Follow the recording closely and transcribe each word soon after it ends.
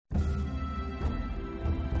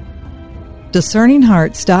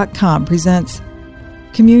DiscerningHearts.com presents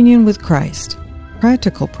Communion with Christ,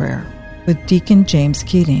 Practical Prayer with Deacon James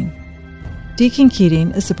Keating. Deacon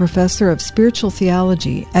Keating is a professor of spiritual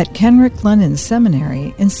theology at Kenrick Lennon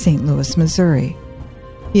Seminary in St. Louis, Missouri.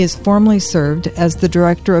 He has formerly served as the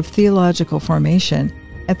Director of Theological Formation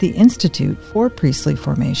at the Institute for Priestly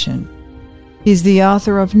Formation. He's the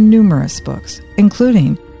author of numerous books,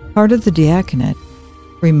 including Part of the Diaconate,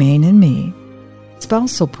 Remain in Me,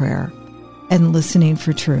 Spousal Prayer, and Listening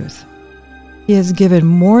for Truth. He has given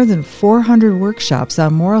more than 400 workshops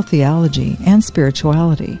on moral theology and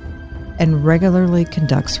spirituality, and regularly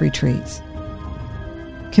conducts retreats.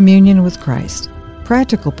 Communion with Christ,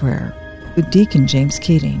 Practical Prayer with Deacon James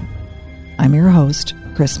Keating. I'm your host,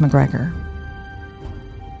 Chris McGregor.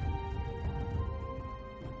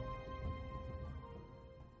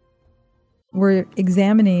 We're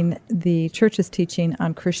examining the Church's teaching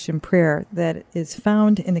on Christian prayer that is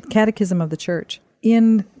found in the Catechism of the Church.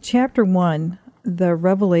 In Chapter 1, the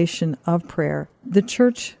Revelation of Prayer, the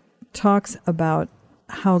Church talks about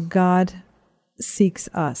how God seeks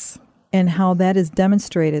us and how that is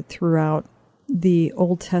demonstrated throughout the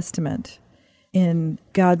Old Testament in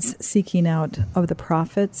God's seeking out of the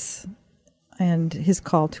prophets and his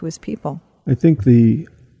call to his people. I think the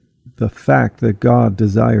fact that God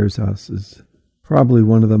desires us is probably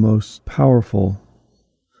one of the most powerful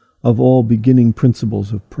of all beginning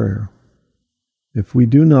principles of prayer. If we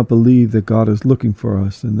do not believe that God is looking for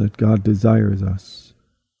us and that God desires us,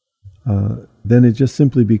 then it just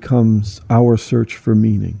simply becomes our search for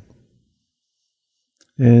meaning.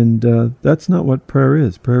 And that's not what prayer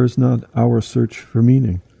is. Prayer is not our search for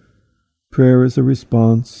meaning. Prayer is a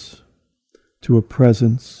response to a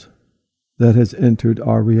presence that has entered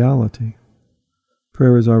our reality.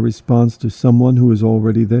 Prayer is our response to someone who is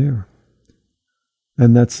already there.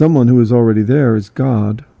 And that someone who is already there is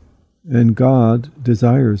God, and God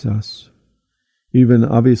desires us, even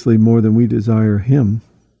obviously more than we desire him,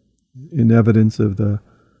 in evidence of the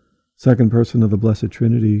second person of the Blessed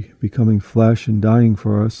Trinity becoming flesh and dying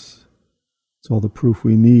for us. It's all the proof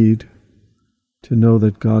we need to know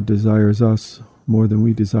that God desires us more than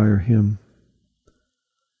we desire him.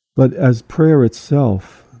 But as prayer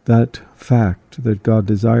itself, that fact that God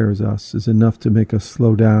desires us is enough to make us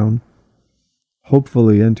slow down,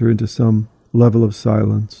 hopefully enter into some level of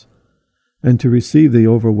silence, and to receive the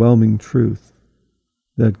overwhelming truth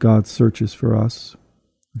that God searches for us.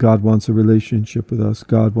 God wants a relationship with us.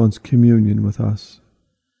 God wants communion with us.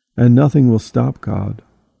 And nothing will stop God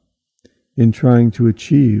in trying to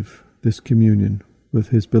achieve this communion with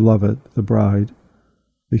his beloved, the bride,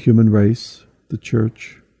 the human race, the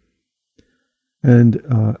church. And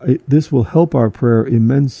this will help our prayer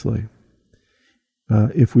immensely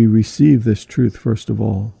if we receive this truth, first of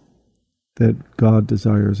all, that God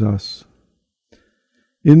desires us.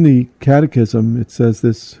 In the Catechism, it says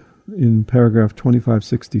this in paragraph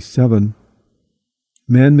 2567,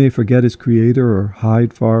 man may forget his Creator or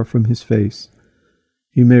hide far from his face.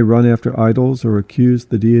 He may run after idols or accuse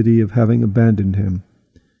the deity of having abandoned him.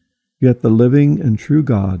 Yet the living and true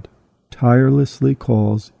God tirelessly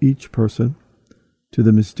calls each person to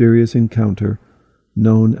the mysterious encounter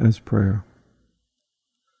known as prayer.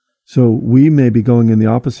 So we may be going in the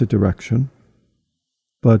opposite direction,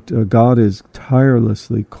 but God is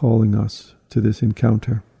tirelessly calling us to this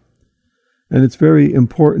encounter. And it's very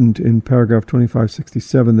important in paragraph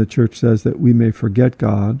 2567, the Church says that we may forget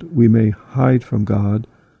God, we may hide from God,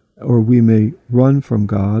 or we may run from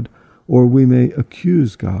God, or we may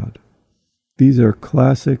accuse God. These are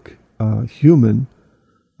classic human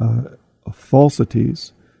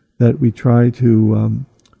falsities that we try to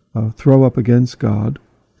throw up against God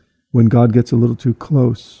when God gets a little too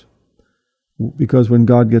close. Because when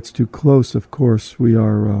God gets too close, of course, we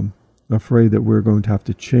are afraid that we're going to have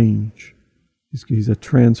to change. He's a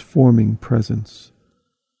transforming presence.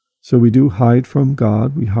 So we do hide from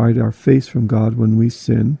God. We hide our face from God when we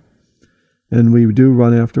sin. And we do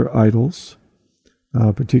run after idols,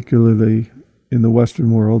 particularly in the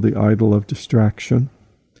Western world, the idol of distraction.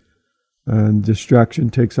 And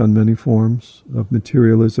distraction takes on many forms of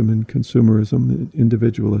materialism and consumerism and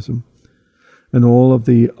individualism. And all of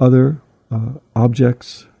the other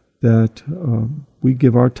objects that we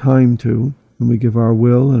give our time to, and we give our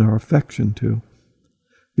will and our affection to.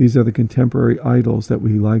 These are the contemporary idols that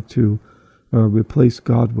we like to replace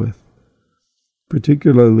God with.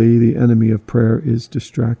 Particularly, the enemy of prayer is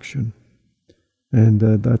distraction. And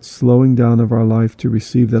that slowing down of our life to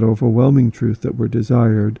receive that overwhelming truth that we're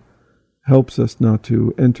desired helps us not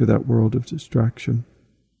to enter that world of distraction.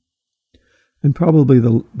 And probably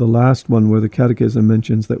the last one where the Catechism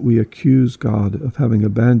mentions that we accuse God of having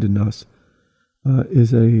abandoned us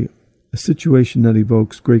is a situation that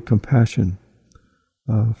evokes great compassion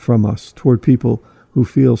from us toward people who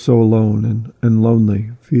feel so alone and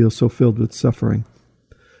lonely, feel so filled with suffering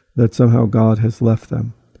that somehow God has left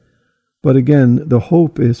them. But again, the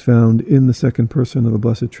hope is found in the second person of the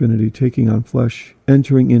Blessed Trinity taking on flesh,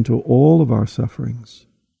 entering into all of our sufferings.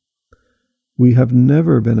 We have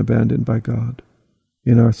never been abandoned by God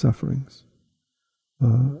in our sufferings.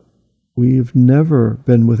 We've never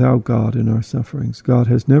been without God in our sufferings. God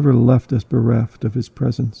has never left us bereft of his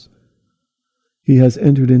presence. He has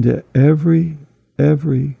entered into every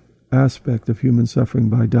aspect of human suffering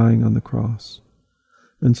by dying on the cross.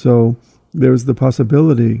 And so there's the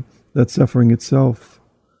possibility that suffering itself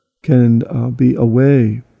can be a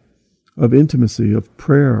way of intimacy, of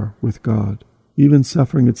prayer with God. Even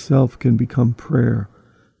suffering itself can become prayer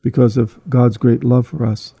because of God's great love for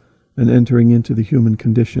us and entering into the human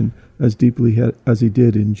condition as deeply as he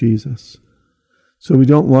did in Jesus. So we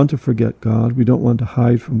don't want to forget God. We don't want to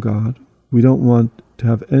hide from God. We don't want to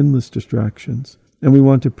have endless distractions. And we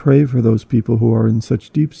want to pray for those people who are in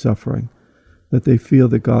such deep suffering that they feel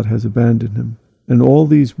that God has abandoned him. And all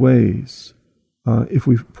these ways, if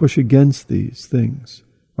we push against these things,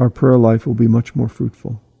 our prayer life will be much more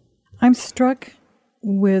fruitful. I'm struck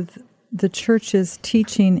with the Church's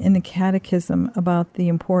teaching in the Catechism about the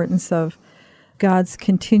importance of God's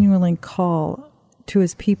continuing call to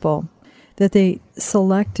his people, that they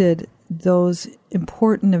selected those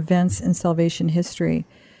important events in salvation history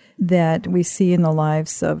that we see in the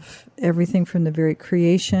lives of everything from the very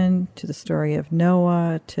creation to the story of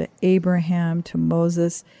Noah to Abraham to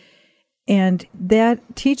Moses. And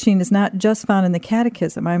that teaching is not just found in the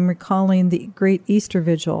Catechism. I'm recalling the great Easter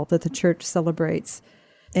Vigil that the Church celebrates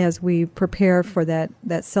as we prepare for that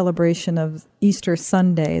celebration of Easter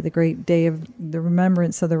Sunday, the great day of the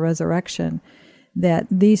remembrance of the resurrection, that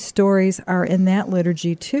these stories are in that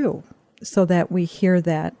liturgy too, so that we hear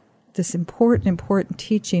that this important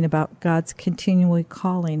teaching about God's continually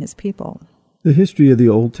calling his people. The history of the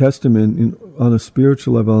Old Testament on a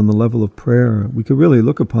spiritual level, on the level of prayer, we could really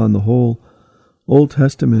look upon the whole Old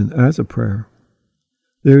Testament as a prayer.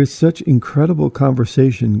 There is such incredible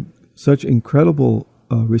conversation, such incredible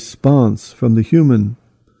response from the human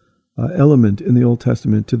element in the Old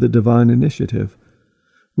Testament to the divine initiative.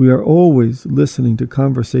 We are always listening to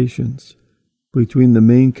conversations between the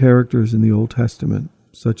main characters in the Old Testament,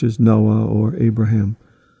 such as Noah or Abraham,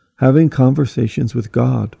 having conversations with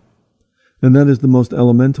God. And that is the most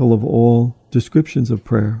elemental of all descriptions of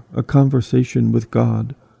prayer, a conversation with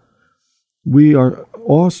God. We are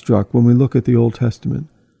awestruck when we look at the Old Testament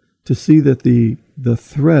to see that the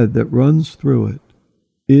thread that runs through it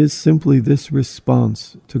is simply this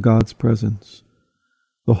response to God's presence.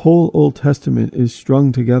 The whole Old Testament is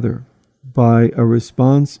strung together by a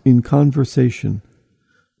response in conversation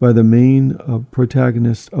by the main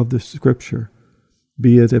protagonist of the Scripture,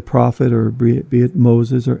 be it a prophet or be it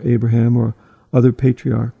Moses or Abraham or other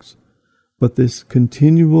patriarchs. But this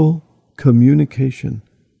continual communication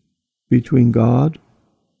between God,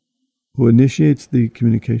 who initiates the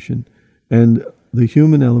communication, and the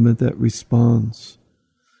human element that responds.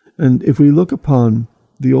 And if we look upon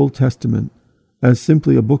the Old Testament as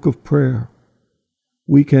simply a book of prayer,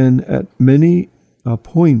 we can, at many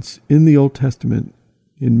points in the Old Testament,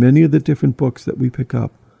 in many of the different books that we pick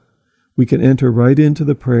up, we can enter right into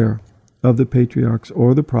the prayer of the patriarchs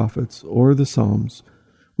or the prophets or the Psalms.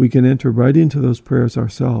 We can enter right into those prayers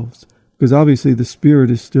ourselves, because obviously the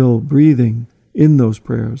Spirit is still breathing in those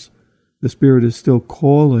prayers. The Spirit is still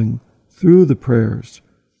calling through the prayers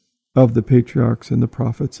of the patriarchs and the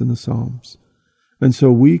prophets and the Psalms. And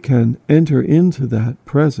so we can enter into that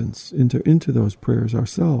presence, enter into those prayers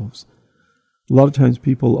ourselves. A lot of times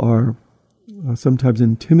people are sometimes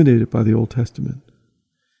intimidated by the Old Testament.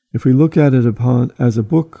 If we look at it as a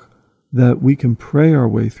book that we can pray our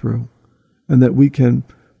way through, and that we can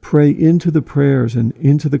pray into the prayers and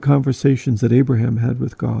into the conversations that Abraham had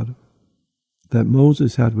with God, that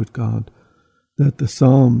Moses had with God, that the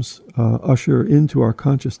Psalms usher into our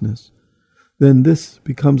consciousness, then this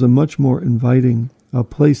becomes a much more inviting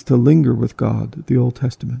place to linger with God, the Old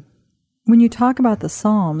Testament. When you talk about the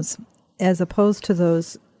Psalms, as opposed to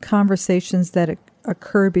those conversations that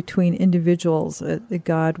occur between individuals,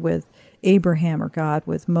 God with Abraham or God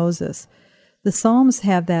with Moses, the Psalms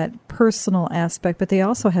have that personal aspect, but they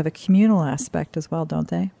also have a communal aspect as well, don't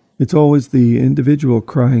they? It's always the individual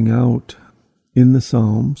crying out in the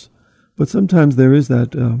Psalms, but sometimes there is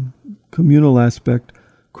that communal aspect,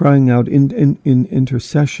 crying out in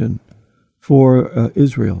intercession for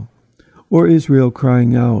Israel, or Israel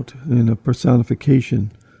crying out in a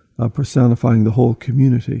personification, personifying the whole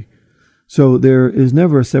community. So there is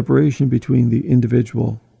never a separation between the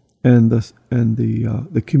individual and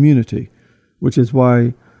the community, which is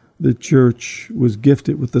why the church was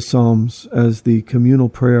gifted with the Psalms as the communal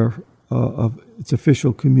prayer of its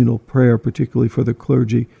official communal prayer, particularly for the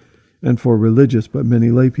clergy and for religious, but many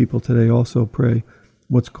lay people today also pray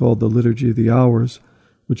what's called the Liturgy of the Hours,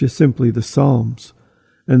 which is simply the Psalms.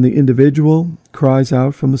 And the individual cries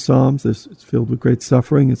out from the Psalms. It's filled with great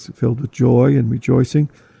suffering, it's filled with joy and rejoicing,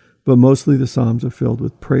 but mostly the Psalms are filled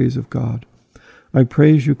with praise of God. I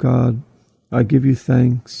praise you, God. I give you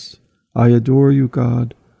thanks. I adore you,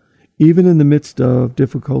 God. Even in the midst of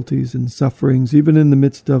difficulties and sufferings, even in the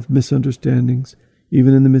midst of misunderstandings,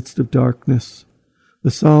 even in the midst of darkness,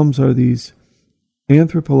 the Psalms are these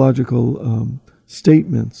anthropological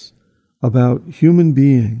statements about human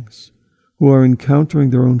beings who are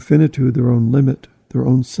encountering their own finitude, their own limit, their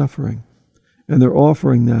own suffering, and they're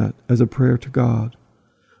offering that as a prayer to God.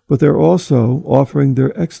 But they're also offering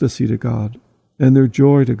their ecstasy to God, and their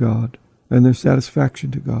joy to God, and their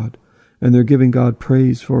satisfaction to God, and they're giving God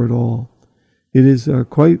praise for it all. It is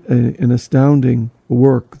quite an astounding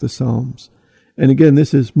work, the Psalms. And again,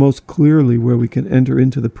 this is most clearly where we can enter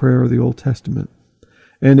into the prayer of the Old Testament.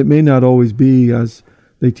 And it may not always be, as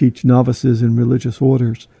they teach novices in religious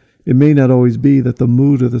orders, it may not always be that the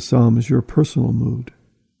mood of the Psalm is your personal mood.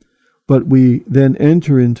 But we then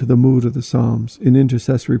enter into the mood of the Psalms in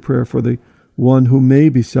intercessory prayer for the one who may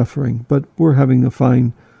be suffering, but we're having a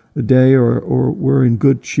fine day or we're in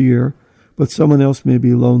good cheer, but someone else may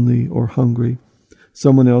be lonely or hungry.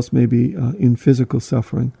 Someone else may be in physical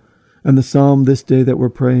suffering. And the psalm this day that we're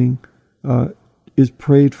praying is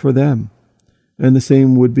prayed for them. And the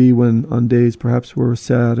same would be when on days perhaps we're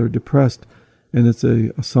sad or depressed, and it's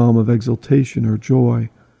a psalm of exultation or joy.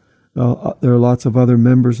 There are lots of other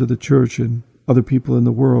members of the church and other people in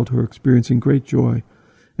the world who are experiencing great joy.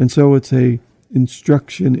 And so it's a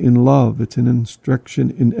instruction in love. It's an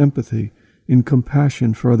instruction in empathy, in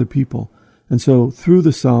compassion for other people. And so through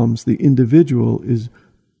the Psalms, the individual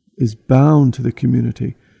is bound to the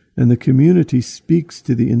community, and the community speaks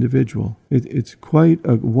to the individual. It's quite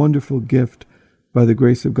a wonderful gift by the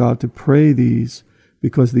grace of God to pray these,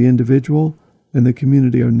 because the individual and the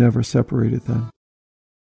community are never separated then.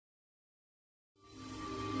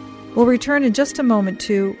 We'll return in just a moment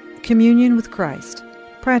to Communion with Christ,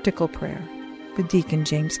 Practical Prayer, with Deacon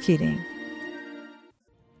James Keating.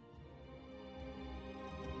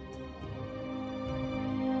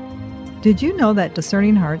 Did you know that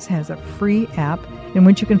Discerning Hearts has a free app in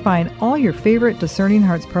which you can find all your favorite Discerning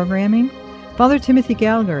Hearts programming? Father Timothy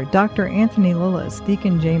Gallagher, Dr. Anthony Lillis,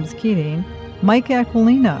 Deacon James Keating, Mike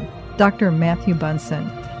Aquilina, Dr. Matthew Bunson,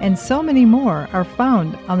 and so many more are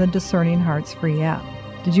found on the Discerning Hearts free app.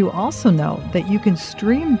 Did you also know that you can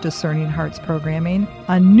stream Discerning Hearts programming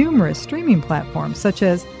on numerous streaming platforms such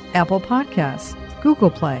as Apple Podcasts,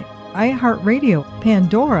 Google Play, iHeartRadio,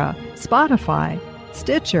 Pandora, Spotify,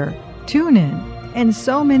 Stitcher, TuneIn, and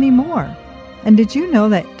so many more? And did you know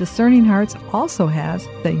that Discerning Hearts also has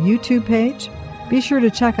the YouTube page? Be sure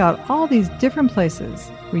to check out all these different places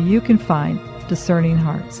where you can find Discerning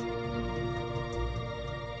Hearts.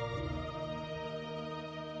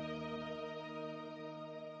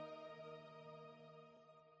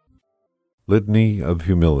 Litany of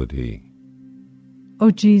Humility.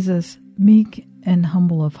 O Jesus, meek and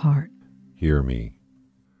humble of heart, Hear me.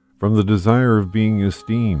 From the desire of being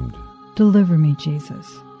esteemed, deliver me,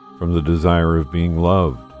 Jesus. from the desire of being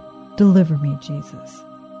loved, Deliver me, Jesus.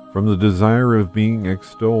 from the desire of being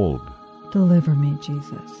extolled, Deliver me,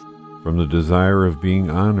 Jesus. from the desire of being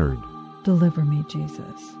honored, Deliver me,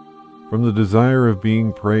 Jesus. from the desire of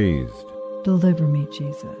being praised, Deliver me,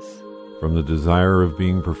 Jesus. from the desire of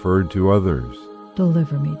being preferred to others,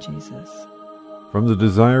 Deliver me, Jesus. from the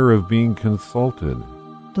desire of being consulted,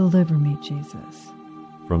 Deliver me, Jesus.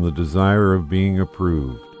 from the desire of being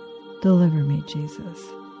approved, Deliver me, Jesus.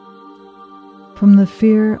 From the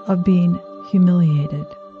fear of being humiliated,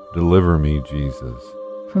 deliver me, Jesus.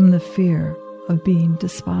 from the fear of being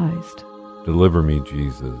despised, Deliver me,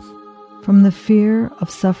 Jesus. from the fear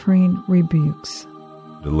of suffering rebukes,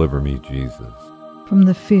 Deliver me, Jesus. from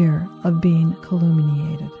the fear of being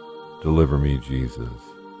calumniated, Deliver me, Jesus.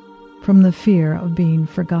 from the fear of being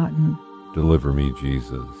forgotten, Deliver me,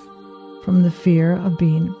 Jesus. from the fear of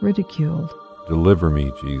being ridiculed, Deliver me,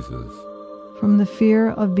 Jesus. from the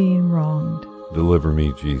fear of being wronged, Deliver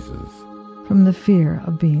me, Jesus. from the fear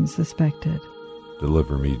of being suspected,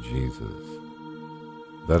 Deliver me, Jesus.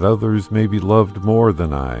 That others may be loved more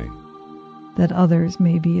than I, that others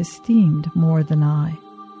may be esteemed more than I,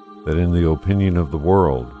 that in the opinion of the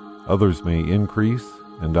world others may increase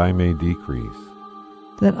and I may decrease,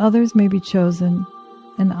 that others may be chosen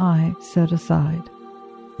and I set aside,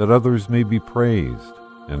 that others may be praised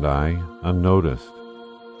and I unnoticed,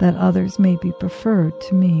 that others may be preferred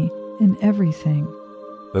to me in everything,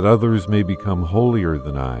 that others may become holier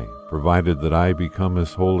than I, provided that I become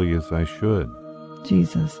as holy as I should.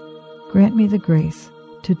 Jesus, grant me the grace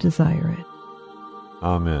to desire it.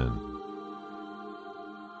 Amen.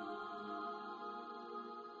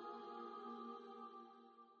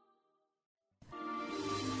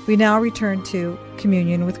 We now return to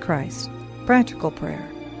Communion with Christ, Practical Prayer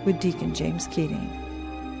with Deacon James Keating.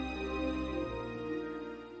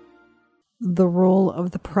 The role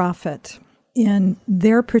of the prophet in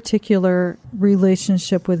their particular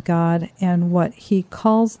relationship with God and what he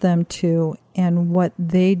calls them to and what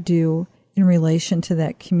they do in relation to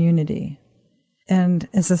that community. And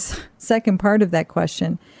as a second part of that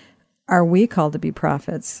question, are we called to be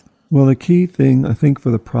prophets? Well, the key thing, I think, for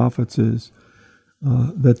the prophets is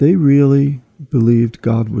that they really believed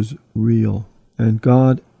God was real and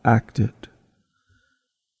God acted.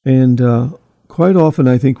 And quite often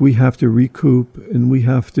I think we have to recoup and we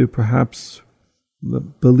have to perhaps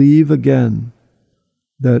believe again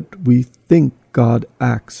that we think God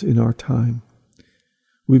acts in our time.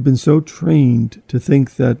 We've been so trained to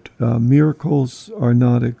think that miracles are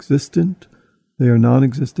not existent, they are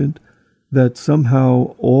non-existent, that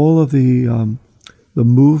somehow all of the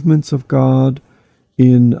movements of God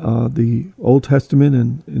in the Old Testament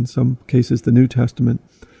and in some cases the New Testament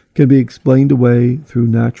can be explained away through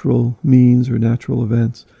natural means or natural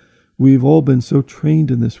events. We've all been so trained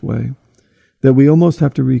in this way that we almost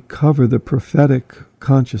have to recover the prophetic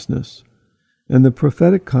consciousness. And the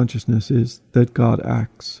prophetic consciousness is that God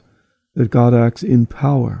acts in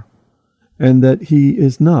power, and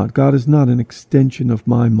that God is not an extension of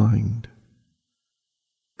my mind.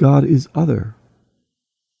 God is other.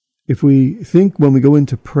 If we think when we go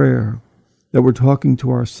into prayer that we're talking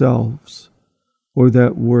to ourselves, or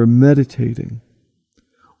that we're meditating,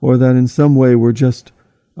 or that in some way we're just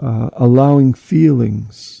allowing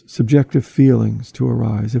feelings, subjective feelings to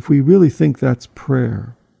arise, if we really think that's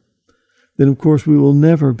prayer, then of course we will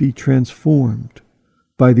never be transformed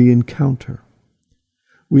by the encounter.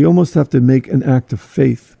 We almost have to make an act of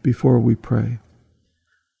faith before we pray.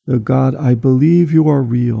 God, I believe you are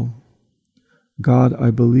real. God, I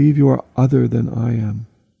believe you are other than I am,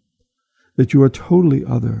 that you are totally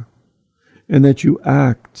other, and that you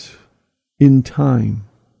act in time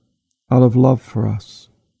out of love for us.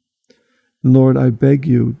 And Lord, I beg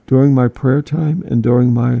you, during my prayer time and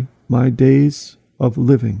during my days of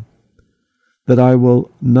living, that I will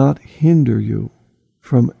not hinder you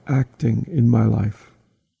from acting in my life.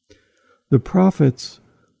 The prophets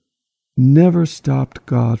never stopped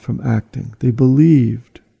God from acting. They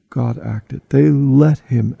believed God acted. They let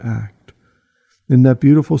him act. In that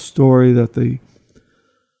beautiful story that the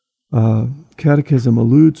Catechism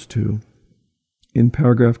alludes to in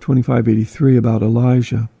paragraph 2583 about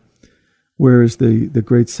Elijah, where is the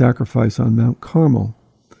great sacrifice on Mount Carmel,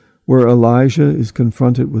 where Elijah is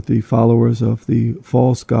confronted with the followers of the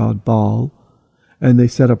false god Baal, and they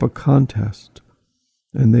set up a contest,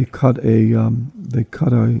 and they cut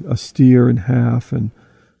a steer in half, and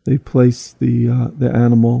they place the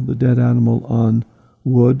dead animal on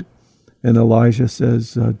wood, and Elijah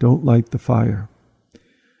says, "Don't light the fire."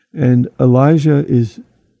 And Elijah is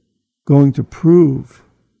going to prove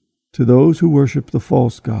to those who worship the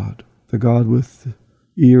false god, the god with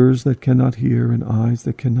ears that cannot hear and eyes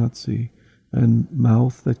that cannot see and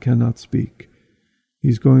mouth that cannot speak,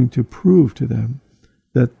 he's going to prove to them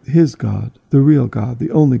that his God, the real God,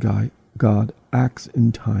 the only God, acts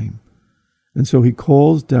in time. And so he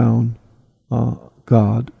calls down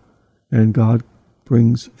God, and God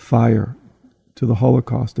brings fire to the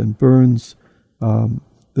Holocaust and burns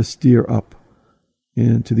the steer up,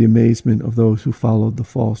 and to the amazement of those who followed the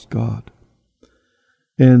false god.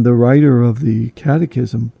 And the writer of the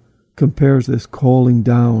Catechism compares this calling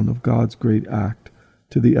down of God's great act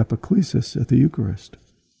to the epiclesis at the Eucharist.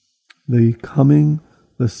 The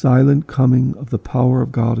silent coming of the power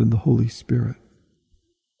of God and the Holy Spirit.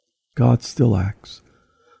 God still acts.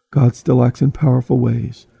 God still acts in powerful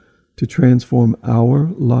ways to transform our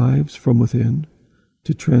lives from within,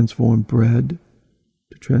 to transform bread,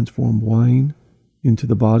 to transform wine into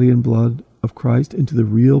the body and blood of Christ, into the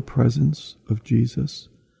real presence of Jesus.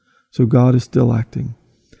 So God is still acting.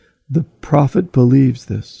 The prophet believes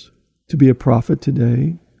this. To be a prophet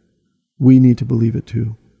today, we need to believe it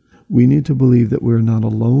too. We need to believe that we're not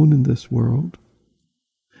alone in this world,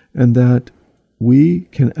 and that we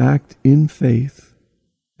can act in faith,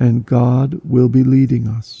 and God will be leading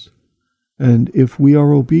us. And if we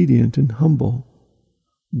are obedient and humble,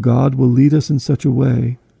 God will lead us in such a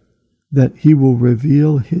way that he will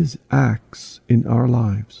reveal his acts in our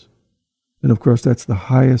lives. And of course, that's the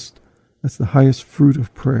highest fruit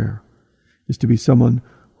of prayer, is to be someone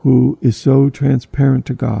who is so transparent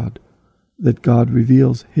to God that God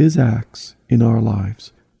reveals his acts in our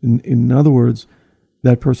lives. In other words,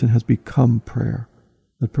 that person has become prayer.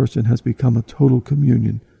 That person has become a total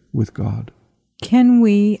communion with God. Can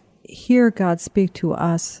we hear God speak to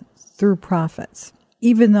us through prophets?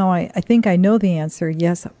 Even though I think I know the answer,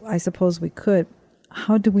 yes, I suppose we could.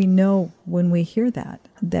 How do we know when we hear that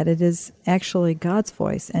it is actually God's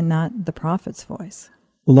voice and not the prophet's voice?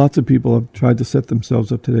 Well, lots of people have tried to set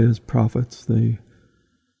themselves up today as prophets. They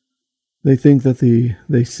think that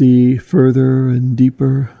they see further and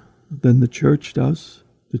deeper than the church does.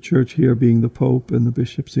 The church here being the Pope and the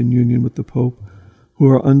bishops in union with the Pope, who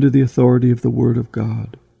are under the authority of the Word of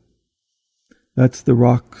God. That's the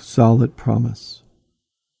rock-solid promise.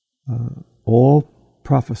 All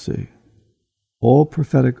prophecy, all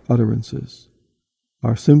prophetic utterances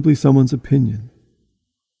are simply someone's opinion,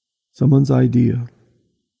 someone's idea,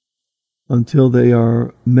 until they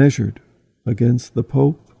are measured against the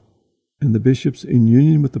Pope and the bishops in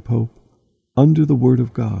union with the Pope under the Word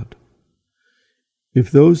of God. If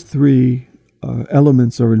those three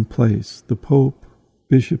elements are in place, the Pope,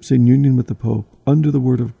 bishops in union with the Pope, under the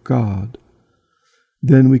Word of God,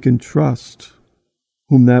 then we can trust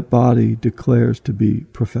whom that body declares to be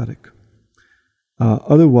prophetic.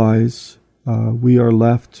 Otherwise, we are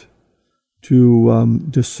left to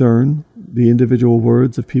discern the individual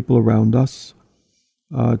words of people around us,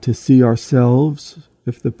 to see ourselves,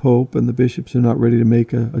 if the Pope and the bishops are not ready to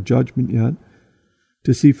make a judgment yet,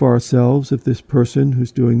 to see for ourselves if this person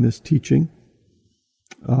who's doing this teaching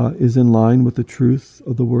is in line with the truth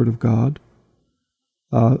of the Word of God.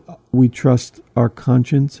 We trust our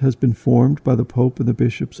conscience has been formed by the Pope and the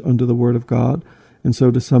bishops under the Word of God, and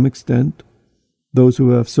so to some extent, those who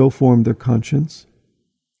have so formed their conscience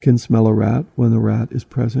can smell a rat when a rat is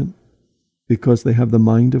present, because they have the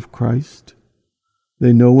mind of Christ.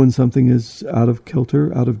 They know when something is out of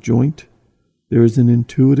kilter, out of joint. There is an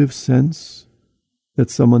intuitive sense that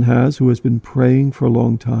someone has who has been praying for a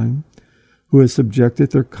long time, who has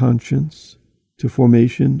subjected their conscience to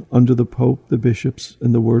formation under the Pope, the bishops,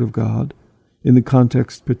 and the Word of God, in the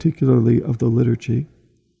context particularly of the liturgy.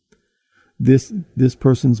 This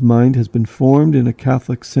person's mind has been formed in a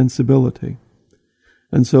Catholic sensibility.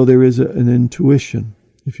 And so there is an intuition,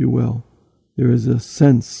 if you will. There is a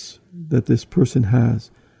sense that this person has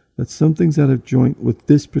that something's out of joint with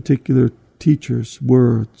this particular teacher's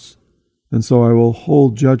words. And so I will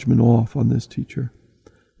hold judgment off on this teacher.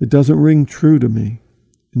 It doesn't ring true to me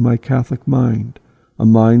in my Catholic mind, a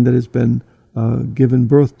mind that has been given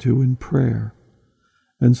birth to in prayer.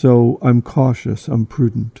 And so I'm cautious, I'm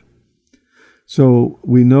prudent. So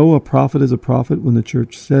we know a prophet is a prophet when the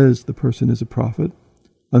church says the person is a prophet.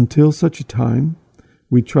 Until such a time,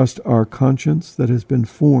 we trust our conscience that has been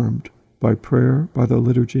formed by prayer, by the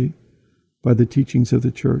liturgy, by the teachings of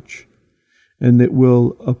the church, and it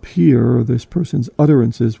will appear, or this person's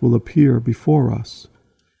utterances will appear before us,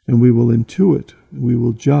 and we will intuit, we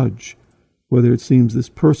will judge whether it seems this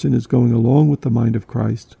person is going along with the mind of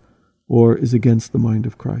Christ or is against the mind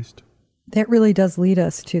of Christ. That really does lead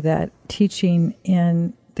us to that teaching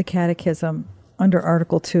in the Catechism under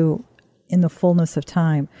Article 2, in the fullness of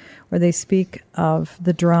time, where they speak of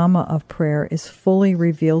the drama of prayer is fully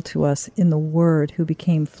revealed to us in the Word who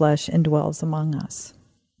became flesh and dwells among us.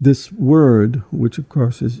 This Word, which of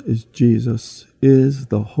course is Jesus, is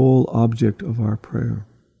the whole object of our prayer.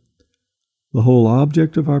 The whole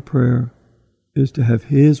object of our prayer is to have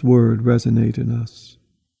His Word resonate in us,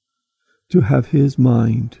 to have His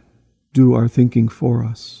mind do our thinking for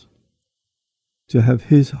us, to have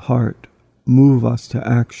His heart move us to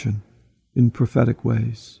action in prophetic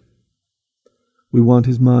ways. We want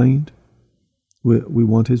His mind, we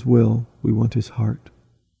want His will, we want His heart.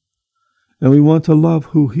 And we want to love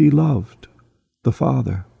who He loved, the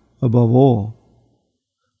Father, above all.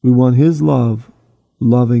 We want His love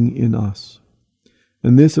loving in us.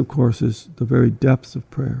 And this, of course, is the very depths of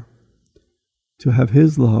prayer, to have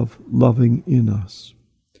His love loving in us,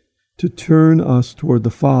 to turn us toward the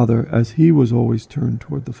Father as He was always turned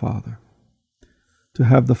toward the Father, to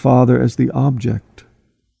have the Father as the object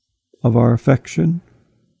of our affection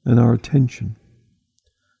and our attention,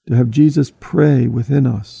 to have Jesus pray within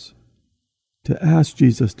us, to ask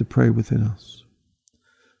Jesus to pray within us.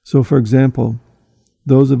 So, for example,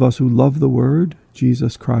 those of us who love the Word,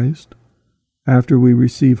 Jesus Christ, after we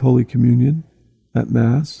receive Holy Communion at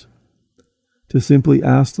Mass, to simply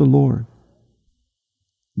ask the Lord,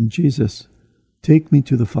 Jesus, take me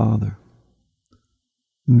to the Father.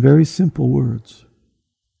 In very simple words.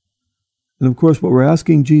 And of course, what we're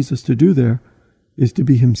asking Jesus to do there is to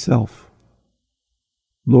be himself.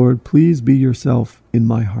 Lord, please be yourself in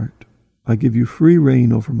my heart. I give you free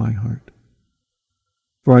rein over my heart.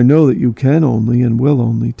 For I know that you can only and will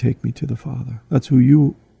only take me to the Father. That's who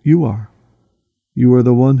you are. You are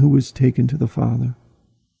the one who was taken to the Father.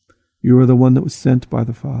 You are the one that was sent by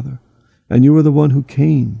the Father. And you are the one who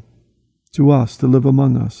came to us to live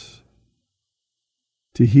among us,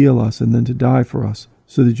 to heal us, and then to die for us,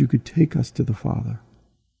 so that you could take us to the Father.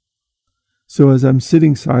 So as I'm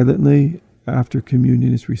sitting silently after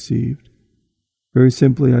communion is received, very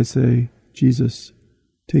simply I say, Jesus,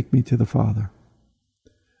 take me to the Father.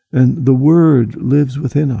 And the Word lives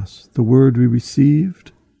within us. The Word we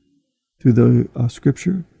received through the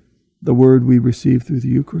Scripture, the Word we received through the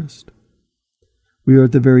Eucharist. We are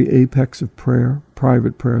at the very apex of prayer,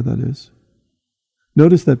 private prayer that is.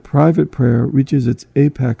 Notice that private prayer reaches its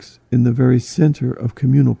apex in the very center of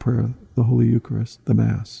communal prayer, the Holy Eucharist, the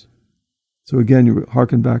Mass. So again, you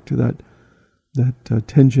hearken back to that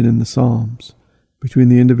tension in the Psalms between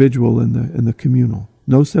the individual and the communal.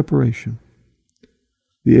 No separation.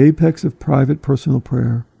 The apex of private personal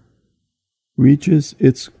prayer reaches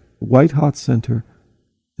its white-hot center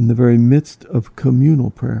in the very midst of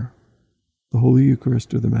communal prayer, the Holy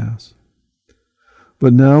Eucharist or the Mass.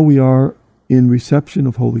 But now we are in reception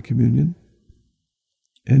of Holy Communion,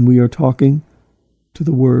 and we are talking to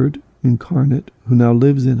the Word incarnate who now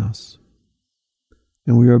lives in us.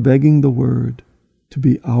 And we are begging the Word to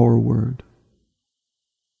be our Word.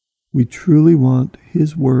 We truly want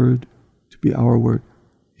His Word to be our Word,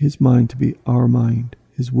 His mind to be our mind,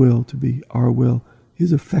 His will to be our will,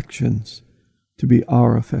 His affections to be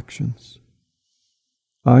our affections.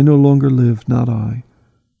 I no longer live, not I,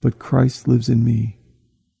 but Christ lives in me.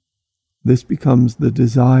 This becomes the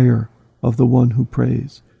desire of the one who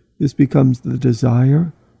prays. This becomes the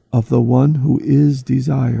desire of the one who is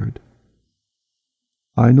desired.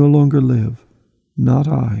 I no longer live, not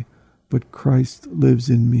I, but Christ lives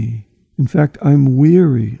in me. In fact, I'm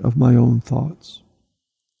weary of my own thoughts.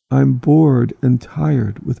 I'm bored and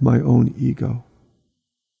tired with my own ego.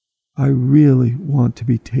 I really want to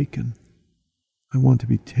be taken. I want to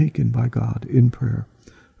be taken by God in prayer.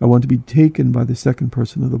 I want to be taken by the second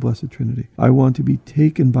person of the Blessed Trinity. I want to be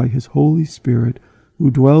taken by His Holy Spirit who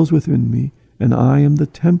dwells within me, and I am the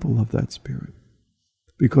temple of that Spirit.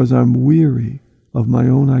 Because I'm weary of my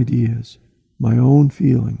own ideas, my own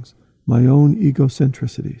feelings, my own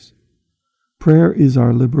egocentricities. Prayer is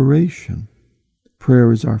our liberation.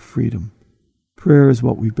 Prayer is our freedom. Prayer is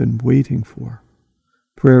what we've been waiting for.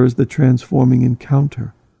 Prayer is the transforming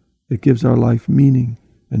encounter that gives our life meaning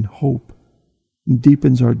and hope and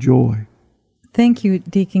deepens our joy. Thank you,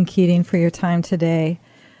 Deacon Keating, for your time today.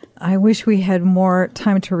 I wish we had more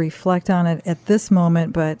time to reflect on it at this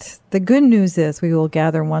moment, but the good news is we will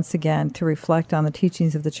gather once again to reflect on the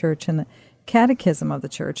teachings of the Church and the Catechism of the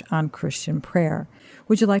Church on Christian prayer.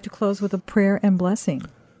 Would you like to close with a prayer and blessing?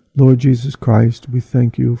 Lord Jesus Christ, we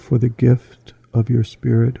thank you for the gift of your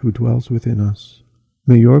Spirit who dwells within us.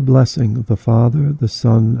 May your blessing of the Father, the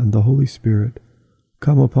Son, and the Holy Spirit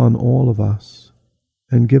come upon all of us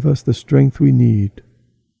and give us the strength we need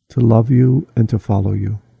to love you and to follow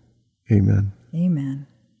you. Amen. Amen.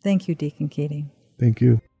 Thank you, Deacon Keating. Thank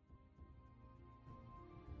you.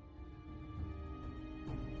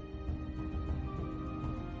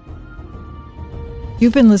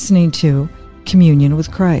 You've been listening to Communion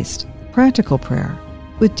with Christ, Practical Prayer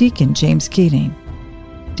with Deacon James Keating.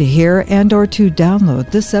 To hear and or to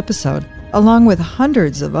download this episode, along with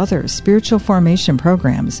hundreds of other spiritual formation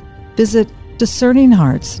programs, visit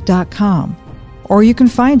discerninghearts.com, or you can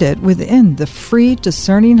find it within the free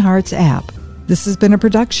Discerning Hearts app. This has been a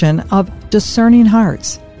production of Discerning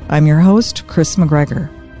Hearts. I'm your host, Chris McGregor.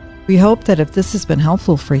 We hope that if this has been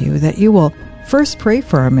helpful for you, that you will first pray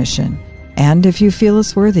for our mission, and if you feel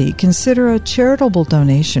us worthy, consider a charitable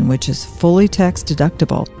donation which is fully tax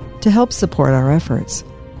deductible to help support our efforts.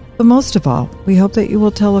 But most of all, we hope that you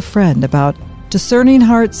will tell a friend about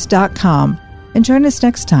discerninghearts.com and join us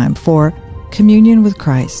next time for Communion with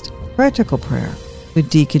Christ, Practical Prayer with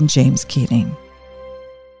Deacon James Keating.